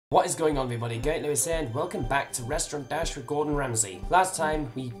What is going on, everybody? Gate Lewis here, and welcome back to Restaurant Dash with Gordon Ramsay. Last time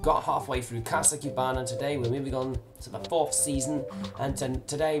we got halfway through Casa, Cubana. Today we're moving on to the 4th season, and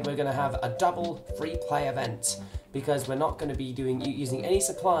today we're going to have a double free play event because we're not going to be using any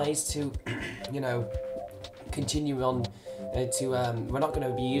supplies to, continue on. We're not going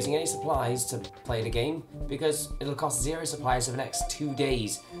to be using any supplies to play the game because it'll cost 0 supplies for the next 2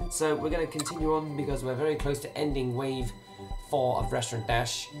 days. So we're going to continue on because we're very close to ending Wave 4 of Restaurant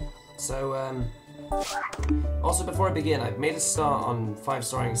Dash. So, also before I begin, I've made a start on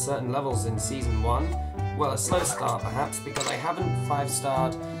 5-starring certain levels in Season 1. Well, a slow start perhaps, because I haven't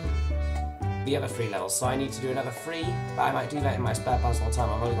 5-starred the other 3 levels, so I need to do another 3, but I might do that in my spare personal time.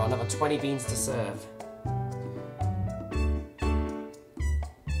 I've only got another 20 beans to serve.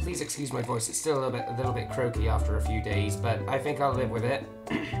 Please excuse my voice, it's still a little bit croaky after a few days, but I think I'll live with it.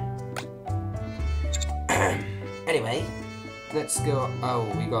 Anyway, let's go. Oh,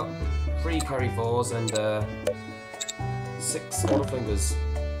 we got 3 curry 4s and 6 small fingers.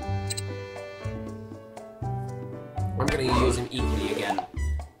 I'm going to use them equally again.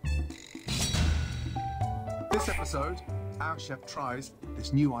 This episode, our chef tries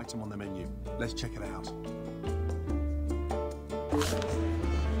this new item on the menu. Let's check it out.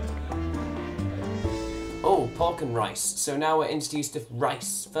 Oh, pork and rice. So now we're introduced to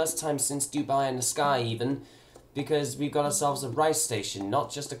rice. First time since Dubai in the Sky, even. Because we've got ourselves a rice station, not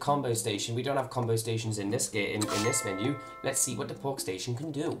just a combo station. We don't have combo stations in this in this menu. Let's see what the pork station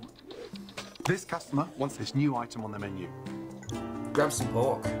can do. This customer wants this new item on the menu. Grab some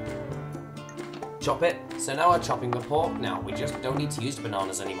pork. Chop it. So now we're chopping the pork. Now we just don't need to use the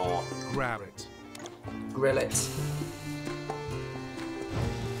bananas anymore. Grab it. Grill it.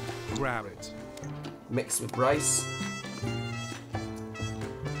 Grab it. Mix with rice.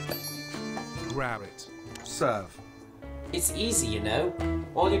 Grab it. Serve. It's easy, you know.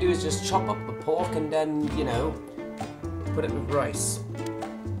 All you do is just chop up the pork and then, put it with rice.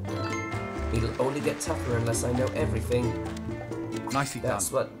 It'll only get tougher unless I know everything. Nicely done.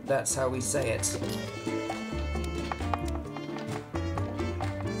 That's how we say it.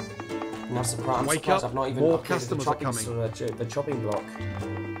 Now, I'm surprised I've not even upgraded the chopping block.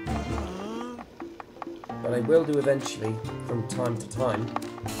 But I will do eventually, from time to time.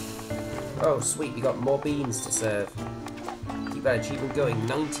 Oh, sweet, we got more beans to serve. Keep that achievement going.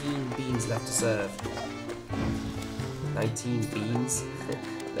 19 beans left to serve. 19 beans?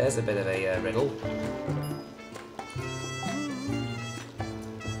 There's a bit of a riddle.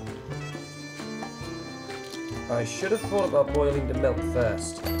 I should have thought about boiling the milk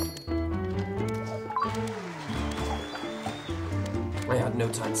first. I had no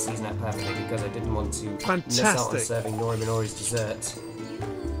time to season that perfectly because I didn't want to miss out on serving Nori Minori's dessert.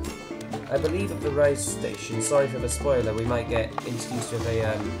 I believe at the rice station, sorry for the spoiler, we might get introduced with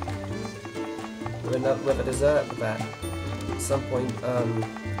a dessert with that at some point,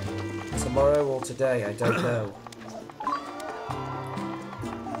 tomorrow or today, I don't know.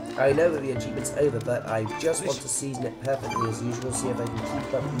 I know that the achievement's over, but I just want to season it perfectly as usual, see if I can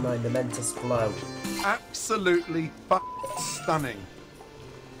keep up my momentous flow. Absolutely stunning.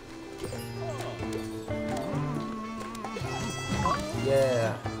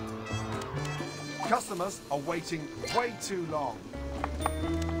 Yeah. Customers are waiting way too long.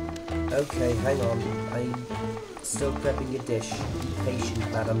 Okay, hang on. I'm still prepping your dish. Be patient,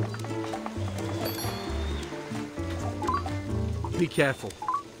 madam. Be careful.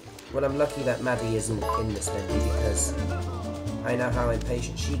 Well, I'm lucky that Maddie isn't in this menu because I know how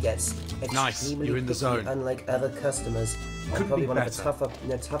impatient she gets. Nice, you're in the zone. Unlike other customers, I'm probably one of the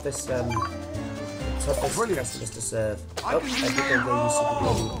toughest customers to serve. Oh, I think I'm going super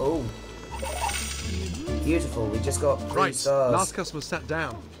glue. Oh. Beautiful, we just got 3 stars. Last customer sat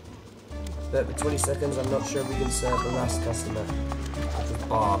down. But for 20 seconds, I'm not sure we can serve the last customer. Which was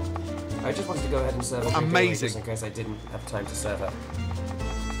Bob. I just wanted to go ahead and serve her. Amazing. Just in case I didn't have time to serve her.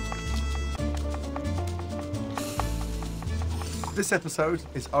 This episode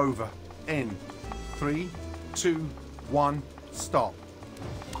is over. In 3, 2, 1, stop.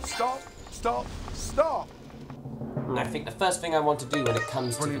 Stop, stop, stop. And I think the first thing I want to do when it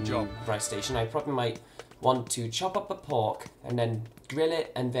comes to the new rice station, I probably might want to chop up the pork and then grill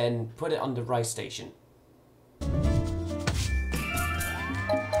it and then put it on the rice station.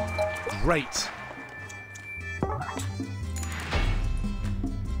 Great.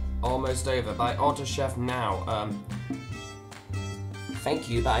 Almost over by Auto Chef now. Thank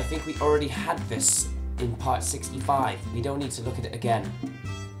you, but I think we already had this in part 65. We don't need to look at it again.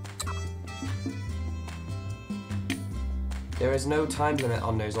 There is no time limit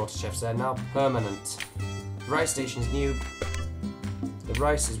on those auto chefs, they're now permanent. The rice station's new. The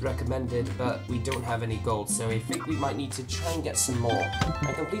rice is recommended, but we don't have any gold, so I think we might need to try and get some more.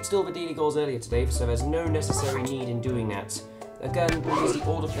 I completed all the daily goals earlier today, so there's no necessary need in doing that. Again, we'll use the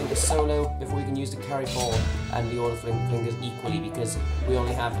Order Flinger solo before we can use the Carry Forward and the Order Flingers equally, because we're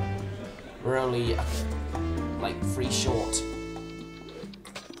only like 3 short.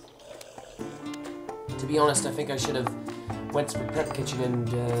 To be honest, I think I should have went to the prep kitchen and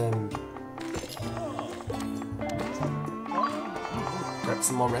prepped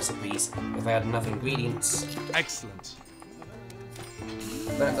some more recipes if I had enough ingredients. Excellent.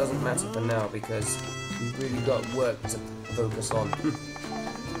 That doesn't matter for now because we've really got work to focus on.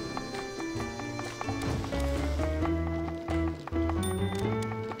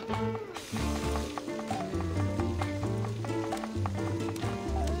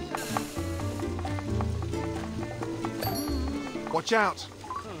 Watch out!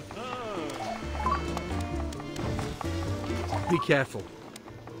 Be careful.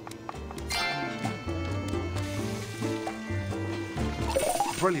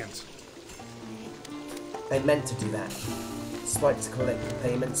 Brilliant. I meant to do that. Swiped to collect the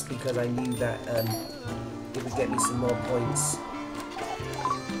payments because I knew that it would get me some more points.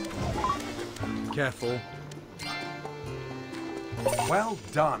 Careful. Well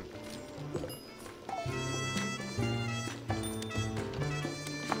done.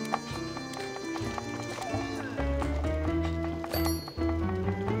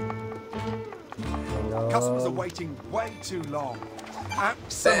 Customers are waiting way too long.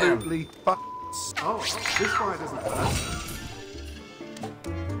 Absolutely f***. Oh, this fire doesn't burn.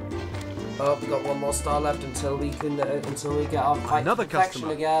 Oh, we've got one more star left until we can until we get our fight Another perfection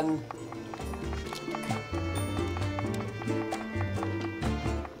customer again.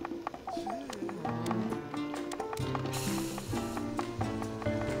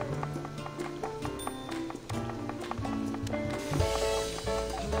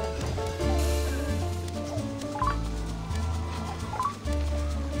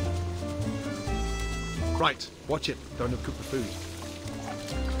 Right, watch it. Don't overcook the food.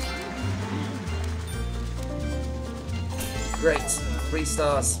 Great, 3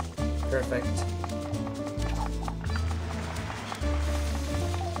 stars, perfect.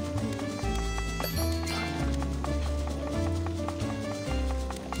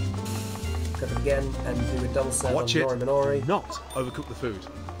 Cook it again and do a double serve Watch on it. Nori Minori. Not overcook the food.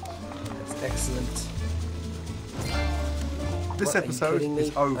 That's excellent. This What, are you episode kidding me?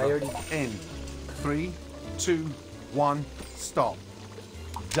 is over. I already... End. 3, 2, 1, stop.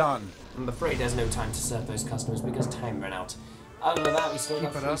 Done. I'm afraid there's no time to serve those customers because time ran out. Other than that, we still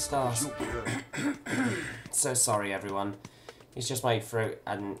got 3 stars. So sorry, everyone. It's just my throat,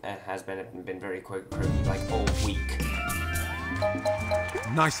 and it has been very croaky like all week.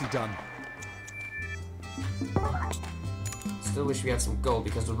 Nicely done. Still wish we had some gold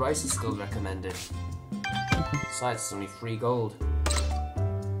because the rice is still recommended. Besides, it's only 3 gold.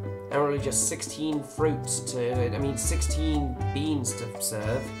 And only just 16 fruits to, 16 beans to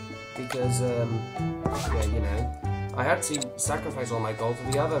serve because, yeah, you know. I had to sacrifice all my gold for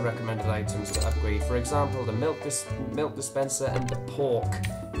the other recommended items to upgrade. For example, the milk dispenser and the pork.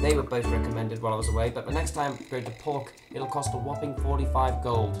 They were both recommended while I was away, but the next time I upgrade the pork, it'll cost a whopping 45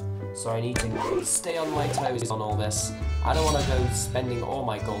 gold. So I need to stay on my toes on all this. I don't want to go spending all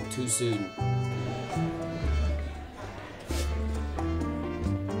my gold too soon.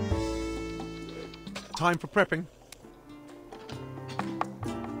 Time for prepping.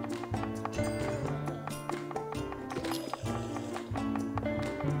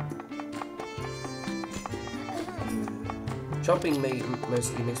 Chopping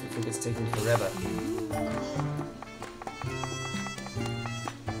mostly makes me think it's taking forever.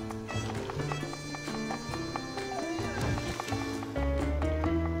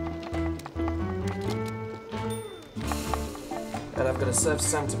 And I've got to serve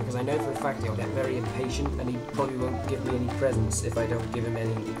Santa because I know for a fact he'll get very impatient and he probably won't give me any presents if I don't give him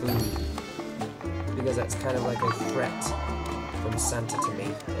any food. Because that's kind of like a threat from Santa to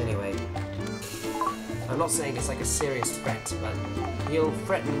me. Anyway. I'm not saying it's like a serious threat, but he'll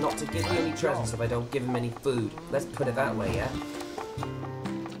threaten not to give me any presents if I don't give him any food. Let's put it that way, yeah?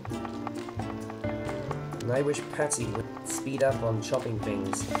 And I wish Patsy would speed up on chopping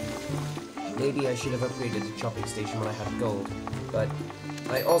things. Maybe I should have upgraded the chopping station when I had gold, but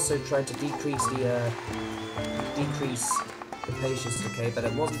I also tried to decrease the patience decay, but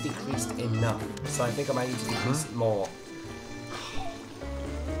it wasn't decreased enough, so I think I might need to decrease it more.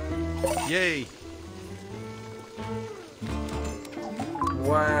 Yay!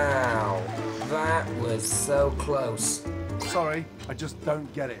 Wow, that was so close. Sorry, I just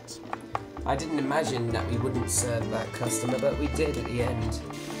don't get it. I didn't imagine that we wouldn't serve that customer, but we did at the end.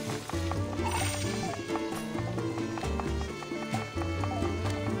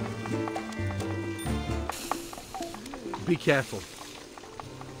 Be careful.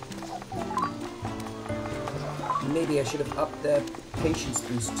 Maybe I should have upped their patience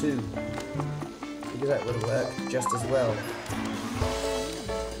boost too, because that would have worked just as well.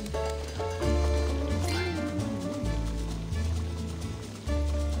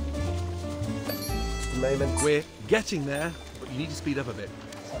 Just a moment. We're getting there, but you need to speed up a bit.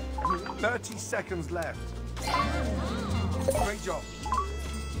 30 seconds left. Great job.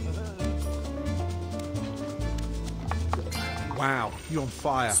 Wow, you're on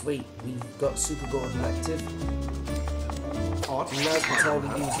fire. Sweet, we've got Super Gordon active. And now's the time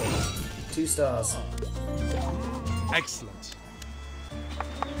to use him. 2 stars. Excellent.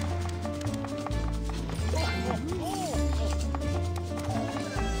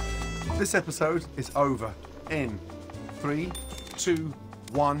 This episode is over in 3, 2,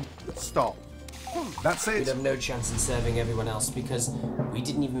 1, stop. That's We'd it. have no chance in serving everyone else because we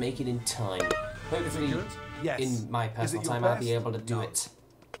didn't even make it in time. Hopefully, Yes. in my Is personal it your time, I'll be best? able to do No. it.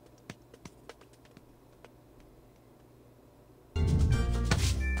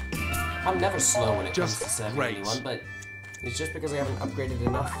 I'm never slow when it comes Just to serving great. anyone, but it's just because I haven't upgraded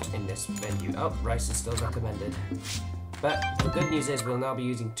enough in this menu. Oh, rice is still recommended. But the good news is we'll now be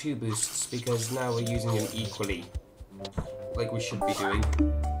using 2 boosts because now we're using them equally, like we should be doing.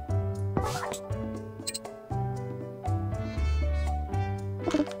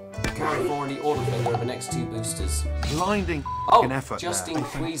 Carry forward the order finger of the next 2 boosters. Blinding Oh, effort Justin there.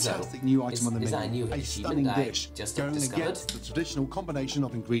 Quizo. Fantastic new item on the Is that menu. a new A achievement stunning I dish. just Going discovered? against the traditional combination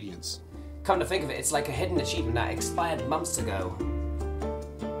of ingredients. Come to think of it, it's like a hidden achievement that expired months ago.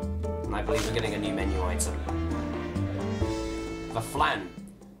 And I believe we're getting a new menu item. The flan.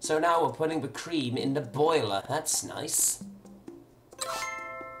 So now we're putting the cream in the boiler. That's nice.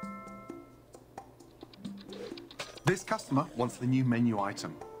 This customer wants the new menu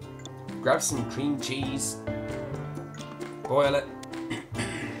item. Grab some cream cheese. Boil it.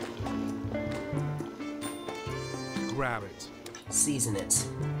 Grab it. Season it.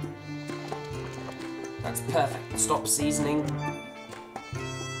 That's perfect. Stop seasoning.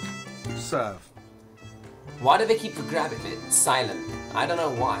 Serve. Why do they keep the grab it bit silent? I don't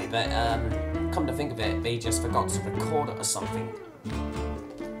know why, but come to think of it, they just forgot to record it or something.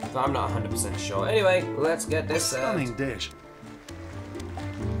 But I'm not 100% sure. Anyway, let's get this Stunning dish.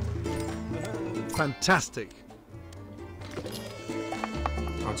 Fantastic.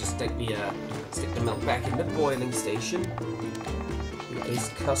 I'll just stick the milk back in the boiling station. In case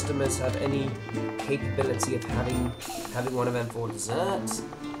customers have any capability of having one of them for dessert.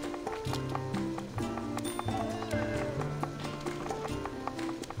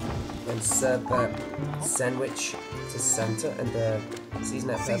 And serve that sandwich to center and season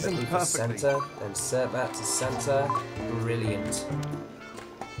that perfectly for center and serve that to center. Brilliant.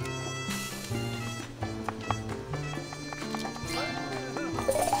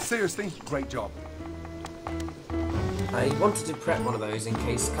 Seriously, great job. I wanted to prep one of those in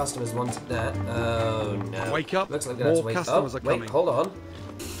case customers wanted that. Oh no. Wake up. Looks like we're gonna have to More wait. customers Oh, are wait, coming. hold on.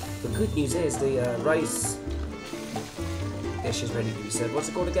 The good news is the rice dish is ready to be served. What's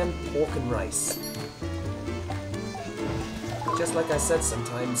it called again? Pork and rice. Just like I said,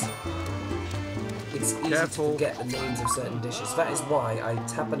 sometimes it's easy Careful. to forget the names of certain dishes. That is why I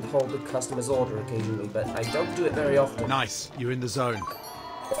tap and hold the customer's order occasionally, but I don't do it very often. Nice. You're in the zone.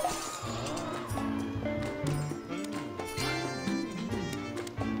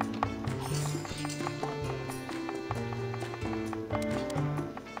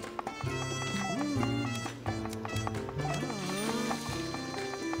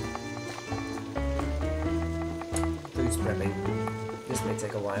 Food's prepping. This may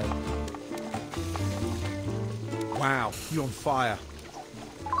take a while. Wow, you're on fire.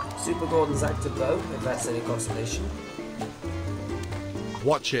 Super Gordon's active though, if that's any consolation.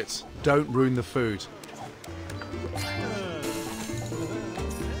 Watch it. Don't ruin the food.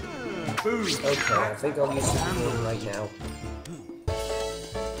 Okay, I think I'll use Super Gordon right now.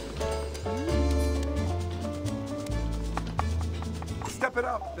 Step it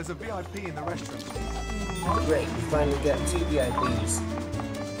up. There's a VIP in the restaurant. Great, we finally get 2 VIPs.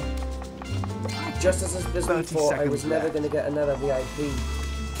 Just as I 30 thought, I was seconds never left. going to get another VIP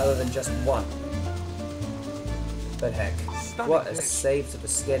other than just one. But heck, Stunning what a dish. save to the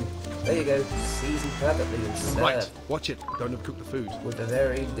skin. There you go, seasoned perfectly and served Right. Watch it. Don't overcook the food. with a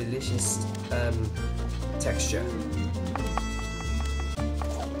very delicious texture.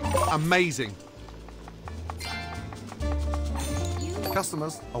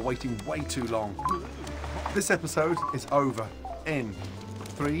 Customers are waiting way too long. This episode is over. In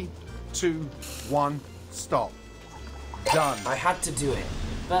 3, 2, 1, stop. Done. I had to do it,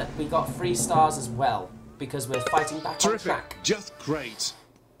 but we got 3 stars as well because we're fighting back Terrific. on track. Just great.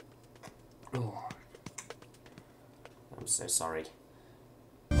 Oh. I'm so sorry.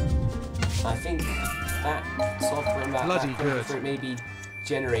 I think that sort of Bloody good. fruit may be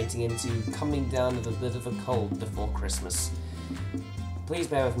generating into coming down with a bit of a cold before Christmas. Please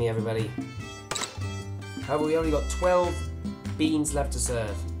bear with me, everybody. However, we only got 12 beans left to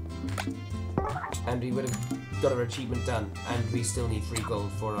serve, and we would have got our achievement done, and we still need 3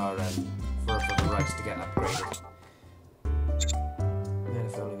 gold for our for the rice to get upgraded. Man,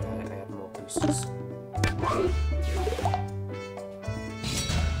 if only I had more boosters.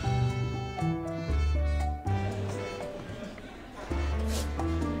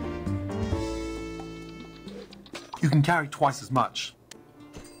 You can carry twice as much.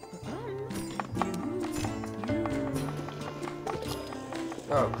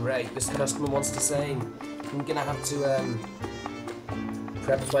 Oh great, this customer wants the same. I'm gonna have to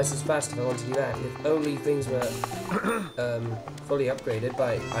prep twice as fast if I want to do that. If only things were fully upgraded,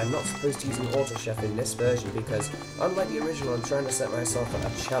 but I'm not supposed to use an auto chef in this version because unlike the original, I'm trying to set myself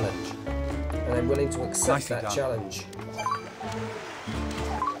a challenge. And I'm willing to accept Nicely that done. challenge.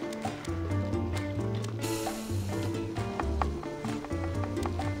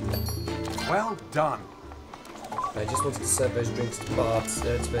 Well done. I just wanted to serve those drinks to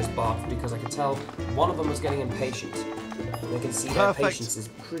those baths because I could tell one of them was getting impatient. And I can see their Perfect. patience is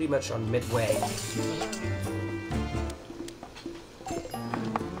pretty much on midway.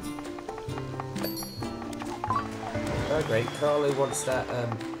 Oh great, Carlo wants that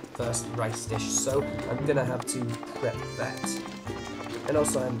first rice dish, so I'm gonna have to prep that. And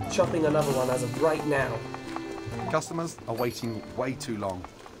also I'm chopping another one as of right now. Customers are waiting way too long.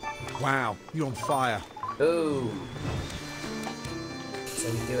 Wow, you're on fire. Boom.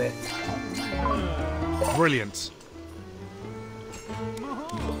 So we do it. Brilliant.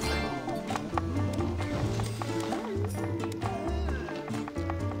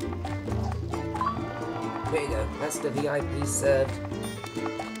 There you go, that's the VIP served.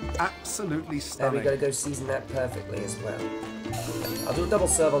 Absolutely And we stunning. gotta go season that perfectly as well. I'll do a double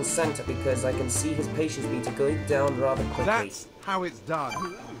serve on Santa because I can see his patience meter going down rather quickly. That's how it's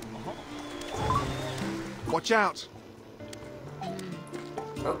done. Watch out.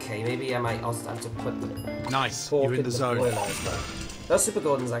 Okay, maybe I might also have to put the Nice. pork You're in the zone. boiler as well. That Super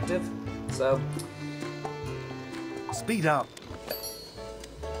Gordon's active, so Speed up.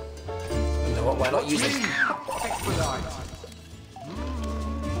 you know what, why not use it? Expedite.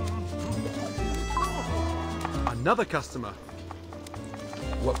 Another customer.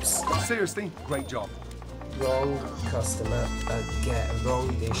 Whoops. Seriously, great job. Wrong customer again. Wrong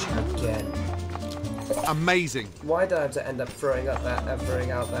dish again. Amazing. Why did I have to end up throwing out that,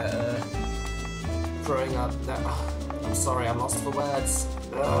 oh, I'm sorry, I'm lost for words.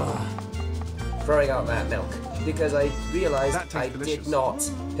 Ugh. Throwing out that milk. Because I realised That tastes I delicious. did not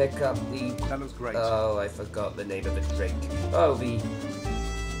pick up the... That looks great. Oh, I forgot the name of the drink. Oh, the...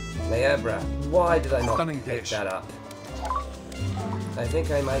 Mayabra. Why did I not Stunning pick dish. that up? I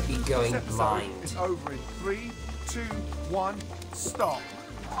think I might be going This episode blind. is over in 3, 2, 1, stop.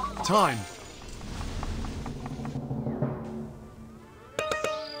 Time.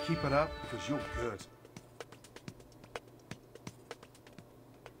 Keep it up because you're good.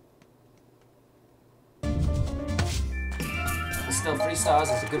 Still 3 stars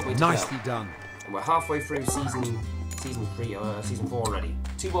is a good way to Nicely go. done. And we're halfway through season 4 already.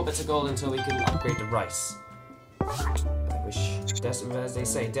 2 more bits of gold until we can upgrade the rice. I wish, as they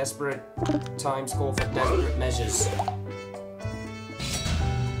say, desperate times call for desperate measures.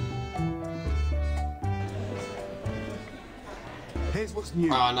 Here's what's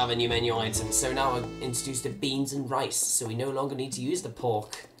new. Oh, another new menu item. So now we're introduced to beans and rice, so we no longer need to use the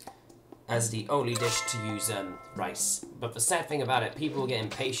pork as the only dish to use rice. But the sad thing about it, people get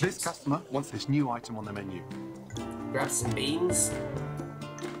impatient. This customer wants this new item on the menu. Grab some beans,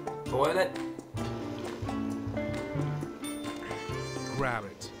 boil it, Grab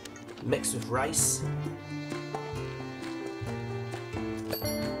it. mix with rice,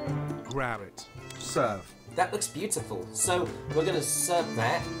 Grab it. Serve. That looks beautiful. So we're gonna serve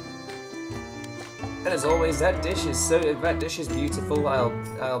that. And as always, that dish is beautiful.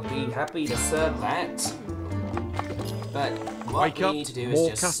 I'll be happy to serve that. But what Wake we up, need to do more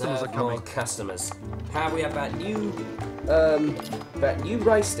is just customers serve are coming. more customers. How we have that new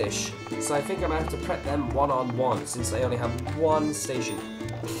rice dish. So I think I'm gonna have to prep them one-on-one since they only have one station.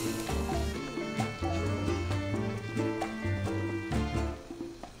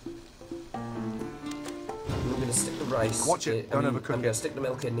 rice. Watch it, don't overcook I'm going to stick the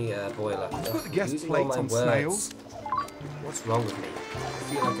milk in the boiler. Put the guest Using all plates my on words. snails. What's wrong with me? I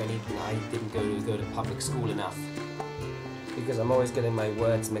feel like I didn't go to public school enough. Because I'm always getting my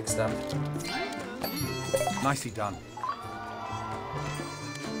words mixed up. Nicely done.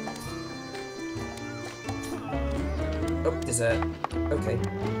 Oh, dessert. Okay.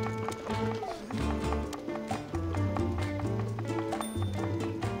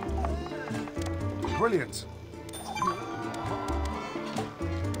 Brilliant.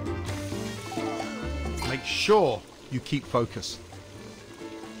 Make sure you keep focus.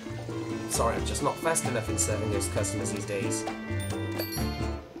 Sorry, I'm just not fast enough in serving those customers these days.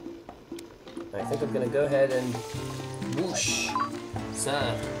 I think I'm gonna go ahead and whoosh,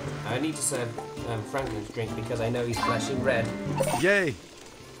 serve. I need to serve Franklin's drink because I know he's flashing red. Yay!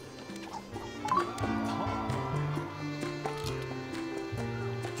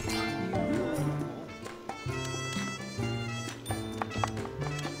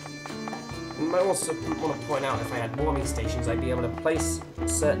 I also want to point out, if I had warming stations, I'd be able to place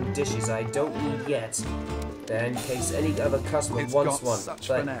certain dishes I don't need yet, in case any other customer wants one. Such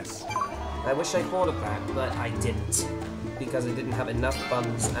but finesse. I wish I thought of that, but I didn't, because I didn't have enough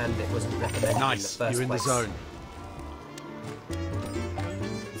funds and it wasn't recommended Nice, in the first you're in place. the zone.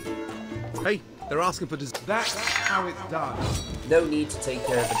 Hey, they're asking for dessert. That's how it's done. No need to take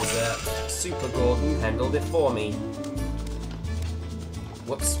care of the dessert. Super Gordon handled it for me.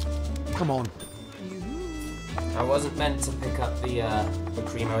 Whoops. Come on. I wasn't meant to pick up the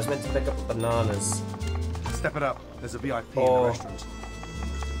cream. I was meant to pick up the bananas. Step it up. There's a VIP in the Oh. restaurant.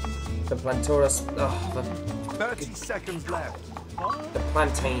 The planturas. Oh, 30 seconds left. the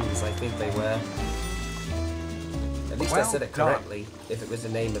plantains, I think they were. At least I Well said it done. correctly. If it was the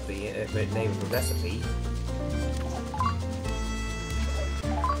name of the recipe.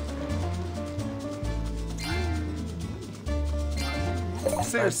 I'm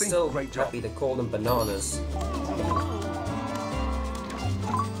Seriously, still great job. happy to call them bananas.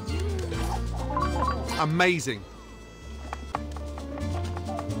 Amazing.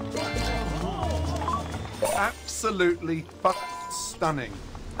 Absolutely stunning.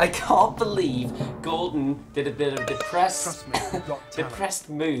 I can't believe Gordon did a bit of Trust me, you've got talent. depressed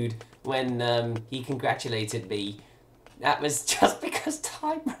mood when he congratulated me. That was just because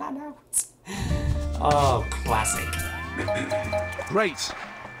time ran out. Oh, classic. Great.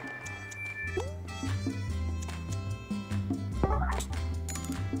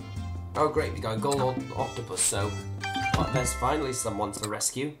 Oh great, we got a gold octopus, so there's finally someone to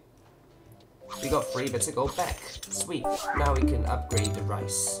rescue. We got 3 bits of gold back. Sweet. Now we can upgrade the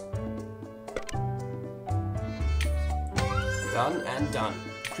rice. Done and done.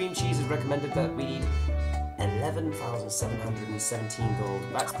 Cream cheese is recommended, but we need 11,717 gold.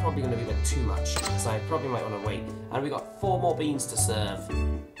 That's probably going to be a bit too much, so I probably might want to wait. And we got 4 more beans to serve.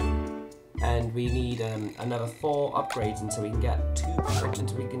 And we need another 4 upgrades until we can get 2.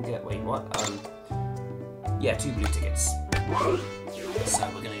 Until we can get, wait, what? Yeah, 2 blue tickets. So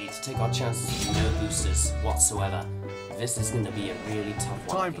we're going to need to take our chances with no boosters whatsoever. This is going to be a really tough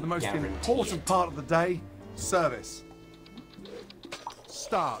one. Time for the most important part of the day, service.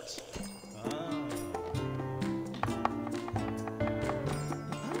 Start.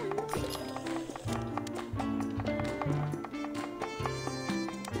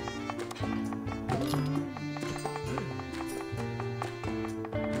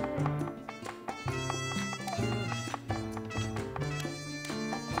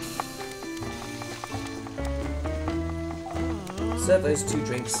 Serve those 2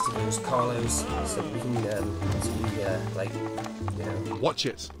 drinks to those Carlos, so we can, like, you know. Watch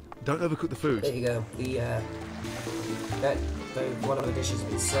it. Don't overcook the food. There you go. One of the dishes has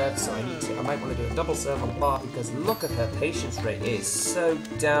been served, so I might want to do a double serve on the bar because look at her patience rate. It is so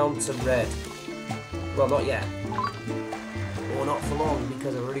down to red. Well, not yet. Or not for long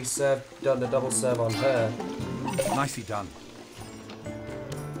because I've already done the double serve on her. Nicely done.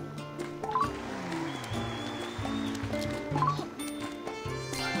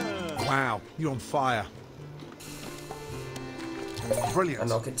 Wow, you're on fire. Brilliant.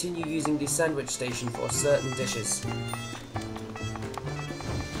 And I'll continue using the sandwich station for certain dishes.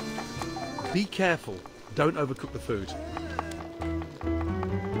 Be careful. Don't overcook the food.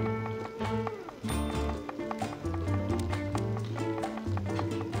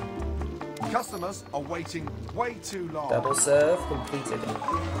 Customers are waiting way too long. Double serve completed.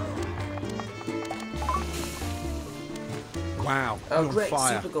 Wow, Oh you're on great,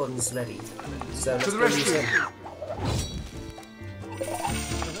 fire. Super Gordon's ready. So let's To the go use rescue. him.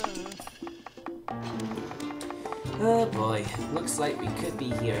 Oh boy, looks like we could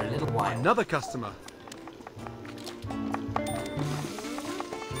be here a little while. Another customer.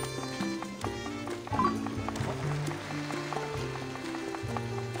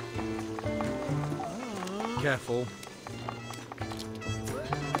 Careful.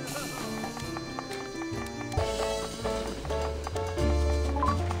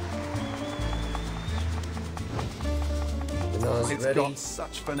 Bananas It's ready. got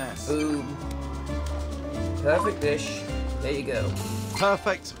such finesse. Boom. Perfect dish. There you go.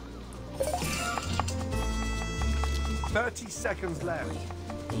 Perfect. 30 seconds left.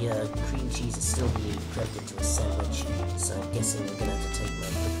 The cream cheese is still being prepped into a sandwich, so I'm guessing I'm gonna have to take my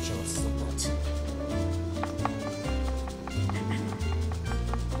quick chances on that.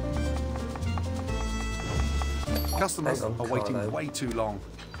 Customers Hang on, are waiting Carlo. way too long.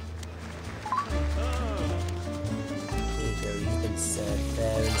 Here you go, you've been served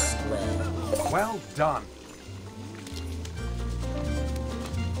fair and square. Well done.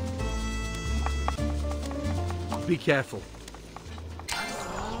 Be careful.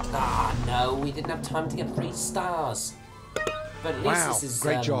 Ah, no, we didn't have time to get 3 stars. But at least Wow, this is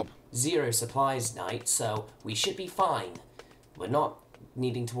great job. zero supplies night, so we should be fine. We're not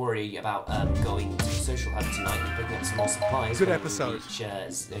needing to worry about going to the social hub tonight and picking up some more supplies. Good when we episode.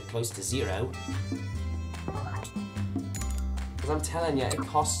 reach, close to 0. Because I'm telling you, it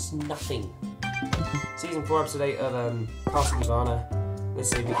costs nothing. Season 4, episode 8 of Casa, Cubana.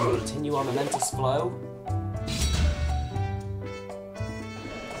 Let's see if we can continue on the momentous flow.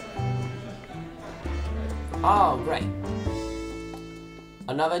 Oh, great.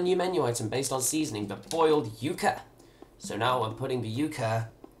 Another new menu item based on seasoning, the boiled yuca. So now I'm putting the yuca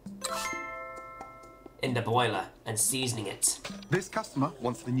in the boiler and seasoning it. This customer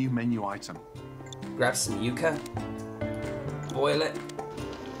wants the new menu item. Grab some yuca, boil it,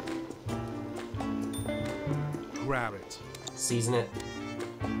 Grab it. season it.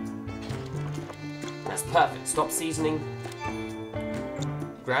 That's perfect. Stop seasoning.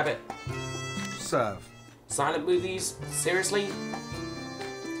 Grab it. Serve. Silent movies? Seriously?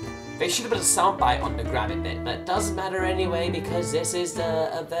 They should have put a soundbite on the grab it bit, but it doesn't matter anyway because this is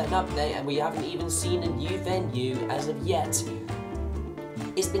an update and we haven't even seen a new venue as of yet.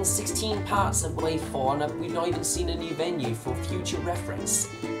 It's been 16 parts of Wave 4 and we've not even seen a new venue for future reference.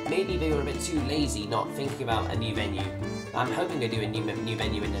 Maybe they were a bit too lazy not thinking about a new venue. I'm hoping they do a new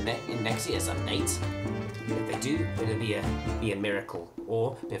venue in next year's update. If they do, it'll be a miracle.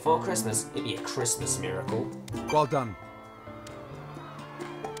 Or before Christmas, it'll be a Christmas miracle. Well done.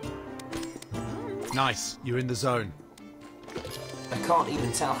 Nice. You're in the zone. I can't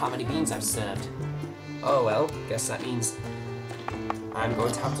even tell how many beans I've served. Oh well, guess that means I'm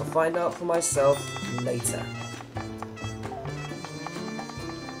going to have to find out for myself later.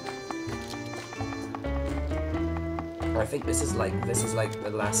 I think this is like the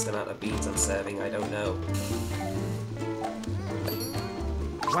last amount of beans I'm serving. I don't know.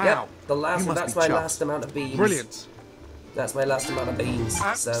 Wow. Yep, the last. You must That's be my chuffed. last amount of beans. Brilliant. That's my last amount of beans. So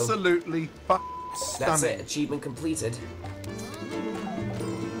Absolutely that's stunning. it. Achievement completed.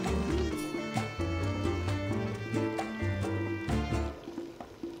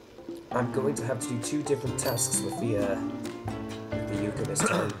 I'm going to have to do 2 different tasks with the yucca this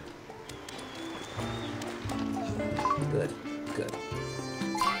time. Good, good.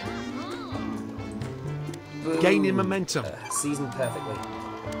 Gaining Boom. momentum. Seasoned perfectly.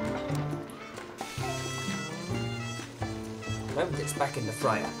 Moment it's back in the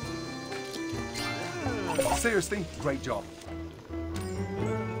fryer. Seriously, great job.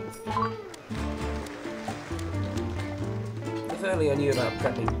 If only I knew about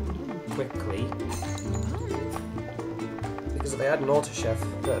prepping quickly. Because if I had an auto chef,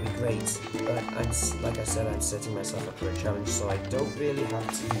 that would be great. But like I said, I'm setting myself up for a challenge, so I don't really have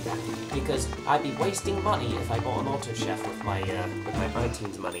to do that. Because I'd be wasting money if I bought an auto chef with my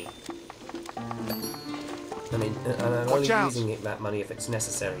iTunes money. I mean, and I'm Watch only out. using that money if it's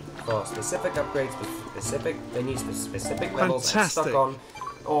necessary for specific upgrades, specific venues, specific levels I'm Fantastic. stuck on,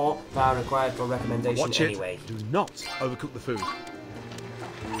 or that are required for recommendation Watch anyway. it. Do not overcook the food.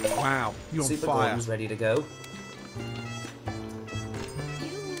 Wow, you're on Super fire. Gordon's ready to go.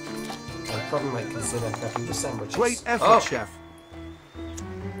 I probably might consider prepping the sandwiches. Great effort, Oh, chef.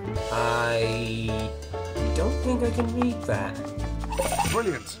 I don't think I can read that.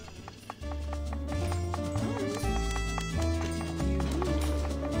 Brilliant.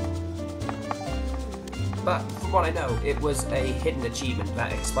 But from what I know, it was a hidden achievement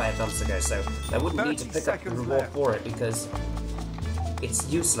that expired months ago, so I wouldn't need to 30 pick up the seconds reward left. for it because it's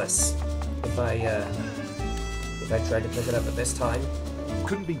useless if I try to pick it up at this time.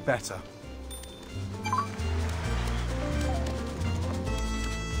 Couldn't be better.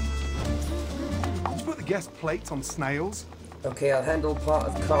 Did you put the guest plates on snails? Okay, I'll handle part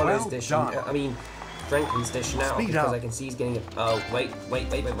of Carlo's Well dish. done. I mean, strengthens dish now Speed because up. I can see he's getting it. Oh, wait.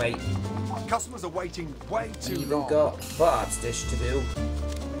 Customers are waiting way too Even long. got Bart's dish to do.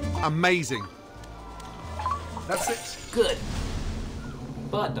 Amazing. That's it. Good.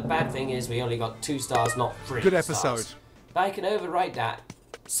 But the bad thing is we only got 2 stars, not 3 Good stars. episode. But I can overwrite that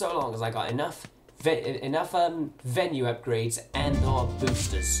so long as I got enough venue upgrades and/or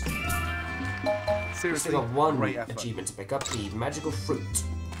boosters. We Seriously, still got 1 great effort. achievement to pick up, the magical fruit.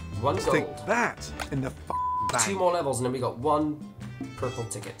 1 Stick gold. that in the bag. 2 more levels and then we got 1 purple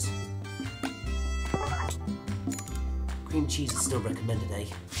ticket. Cream cheese is still recommended, eh?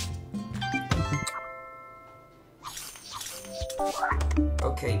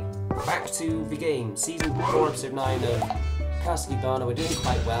 Okay, back to the game. Season 4, episode 9 of Casa, Cubana. We're doing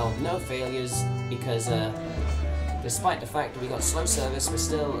quite well. No failures because, despite the fact that we got slow service, we're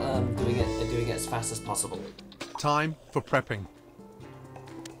still doing it as fast as possible. Time for prepping.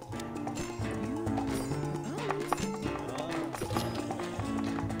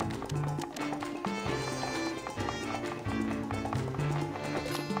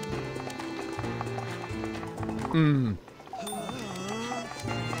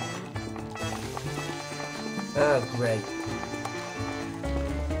 Oh, great.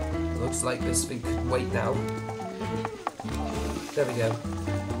 Looks like this thing could wait now. There we go.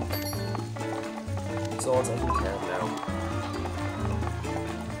 It's all taken care of now.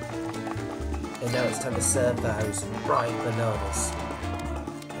 And now it's time to serve those fried bananas.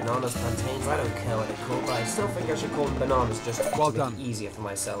 Bananas, plantains, I don't care what they're called, but I still think I should call them bananas just Well to done. make it easier for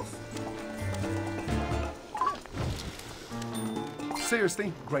myself.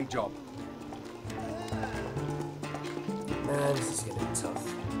 Seriously, great job. Man, this is gonna be tough.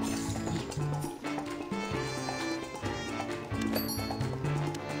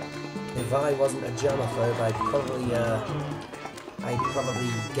 If I wasn't a germaphobe, I'd probably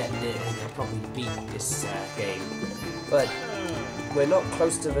get it. I'd probably beat this game. But we're not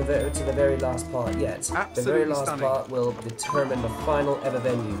close to the very last part yet. The very Absolutely last stunning. part will determine the final ever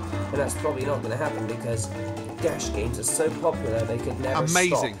venue, and that's probably not going to happen because Dash games are so popular they could never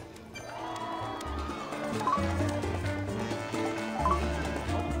Amazing. stop.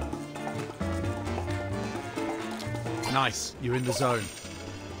 Nice, you're in the zone.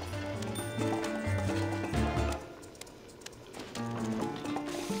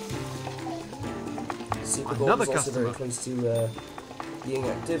 Super Another Gordon's also very customer. close to being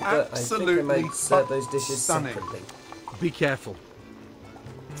active, but Absolutely I think I might serve those dishes stunning. separately. Be careful.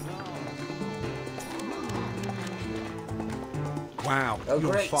 Wow, Oh you're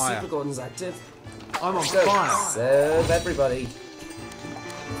on great, fire. Super Gordon's active. I'm on Go, fire. serve everybody.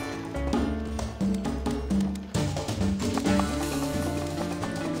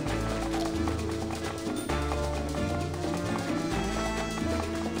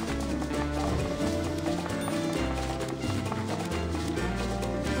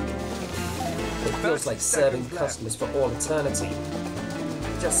 It feels like serving seconds left. customers for all eternity.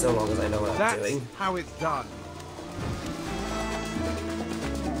 Just so long as I know what I'm That's doing. how it's done.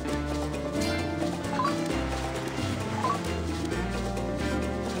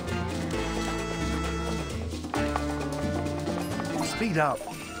 Speed up.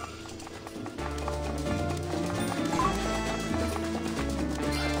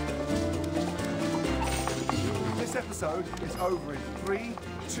 This episode is over in 3,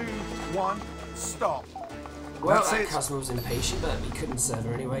 2, 1, stop. Well, That's that it. customer was impatient, but we couldn't serve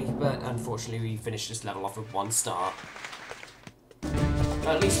her anyway. But unfortunately, we finished this level off with 1 star. But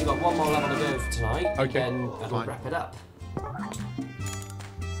at least we got 1 more level to go for tonight, and Okay, then that'll fine. wrap it up.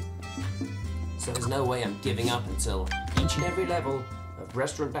 So there's no way I'm giving up until each and every level of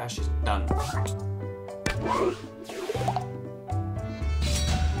Restaurant Dash is done.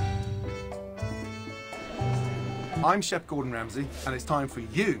 I'm Chef Gordon Ramsay, and it's time for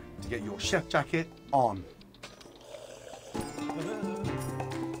you to get your chef jacket on.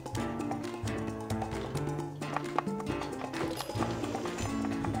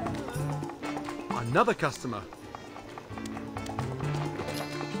 Another customer.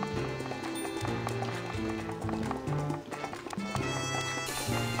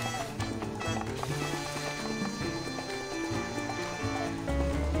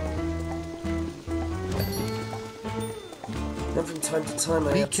 Then from time to time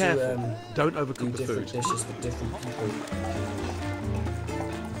I Be have careful. to Don't do overcook the different food. dishes with different people.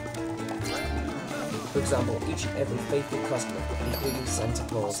 For example, each and every faithful customer, including Santa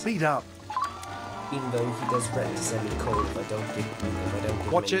Claus, Speed up. even though he does threaten to send me cold if I don't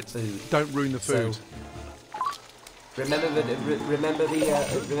give Watch him it. any food. Don't ruin the food. So, remember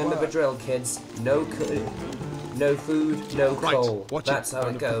the drill, kids. No food, no Right. coal. Watch That's it. how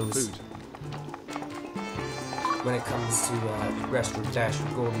Don't it overcook the goes. food. when it comes to Restaurant Dash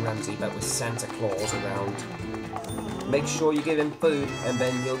with Gordon Ramsay, but with Santa Claus around. Make sure you give him food, and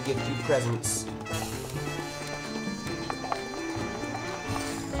then he'll give you presents.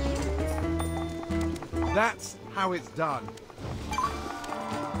 That's how it's done.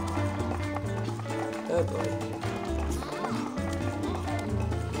 Oh boy.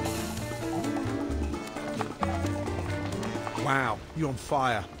 Wow, you're on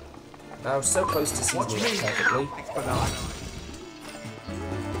fire. I was so close to seasoning it perfectly.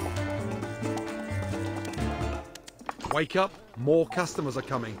 Wake up, more customers are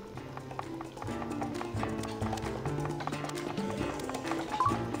coming.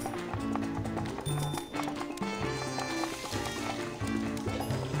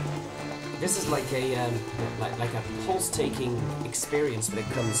 This is like a like a pulse-taking experience when it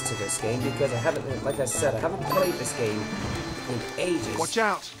comes to this game, because I haven't, like I said, I haven't played this game in ages. Watch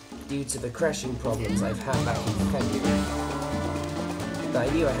out! Due to the crashing problems I've had back in February. But I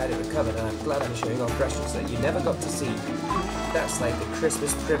knew I had it recovered, and I'm glad I'm showing off crashes that you never got to see. That's like a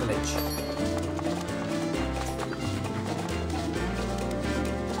Christmas privilege.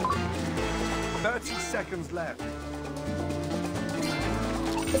 Seconds left.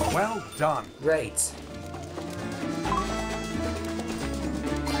 Well done. Great.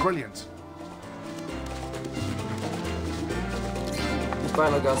 Brilliant. The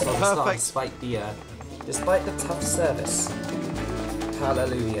final goes on the start Perfect. despite the tough service.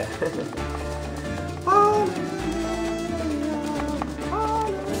 Hallelujah.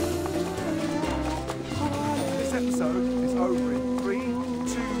 This episode is over in 3, 2,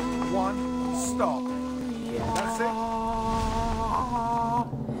 1, stop. That's it.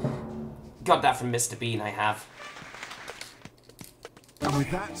 Got that from Mr. Bean, I have. And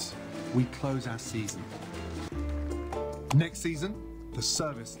with that, we close our season. Next season, the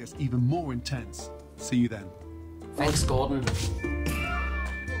service gets even more intense. See you then. Thanks, Gordon.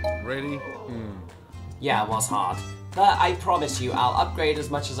 Ready? Yeah, it was hard. But I promise you, I'll upgrade as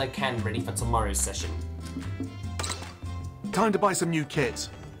much as I can ready for tomorrow's session. Time to buy some new kit.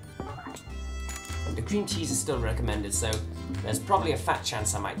 The cream cheese is still recommended, so there's probably a fat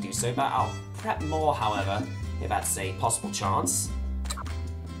chance I might do so, but I'll prep more, however, if that's a possible chance.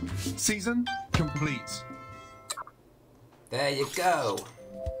 Season complete. There you go.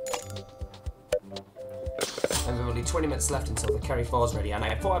 And we've only 20 minutes left until the curry 4's ready, and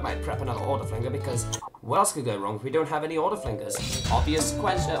I thought I might prep another order flinger, because what else could go wrong if we don't have any order flingers? Obvious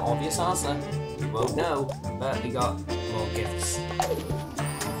question, obvious answer. We won't know, but we got more gifts.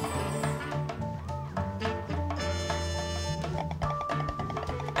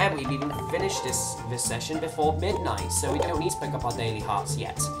 And we've even finished this session before midnight, so we don't need to pick up our daily hearts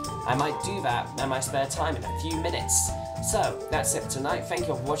yet. I might do that in my spare time in a few minutes. So, that's it for tonight. Thank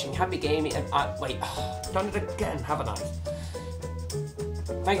you all for watching. Happy gaming. And wait, done it again, haven't I?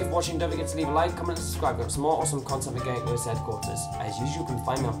 Thank you for watching. Don't forget to leave a like, comment, and subscribe. We've got some more awesome content for Game News Headquarters. As usual, you can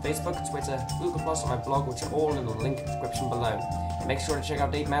find me on Facebook, Twitter, Google+, and my blog, which are all in the link description below. And make sure to check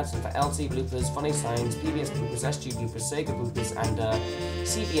out Dave Madsen for LT bloopers, funny signs, PBS bloopers, SG bloopers, Sega bloopers, and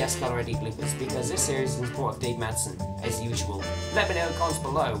CBS Color ID bloopers, because this series is in support of Dave Madsen, as usual. Let me know in the comments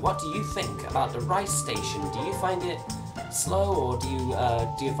below. What do you think about the rice station? Do you find it slow, or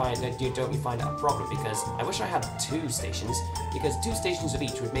don't you find it a problem? Because I wish I had 2 stations, because 2 stations of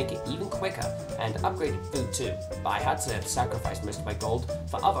each would make it even quicker, and upgraded food too. But I had to sacrifice most of my gold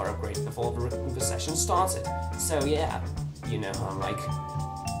for other upgrades before the session started. So yeah, you know how I'm like,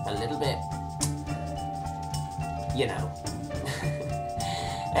 a little bit, you know.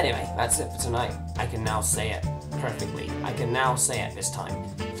 Anyway, that's it for tonight. I can now say it perfectly. I can now say it this time.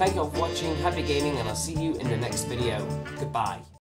 Thank you all for watching, happy gaming, and I'll see you in the next video. Goodbye.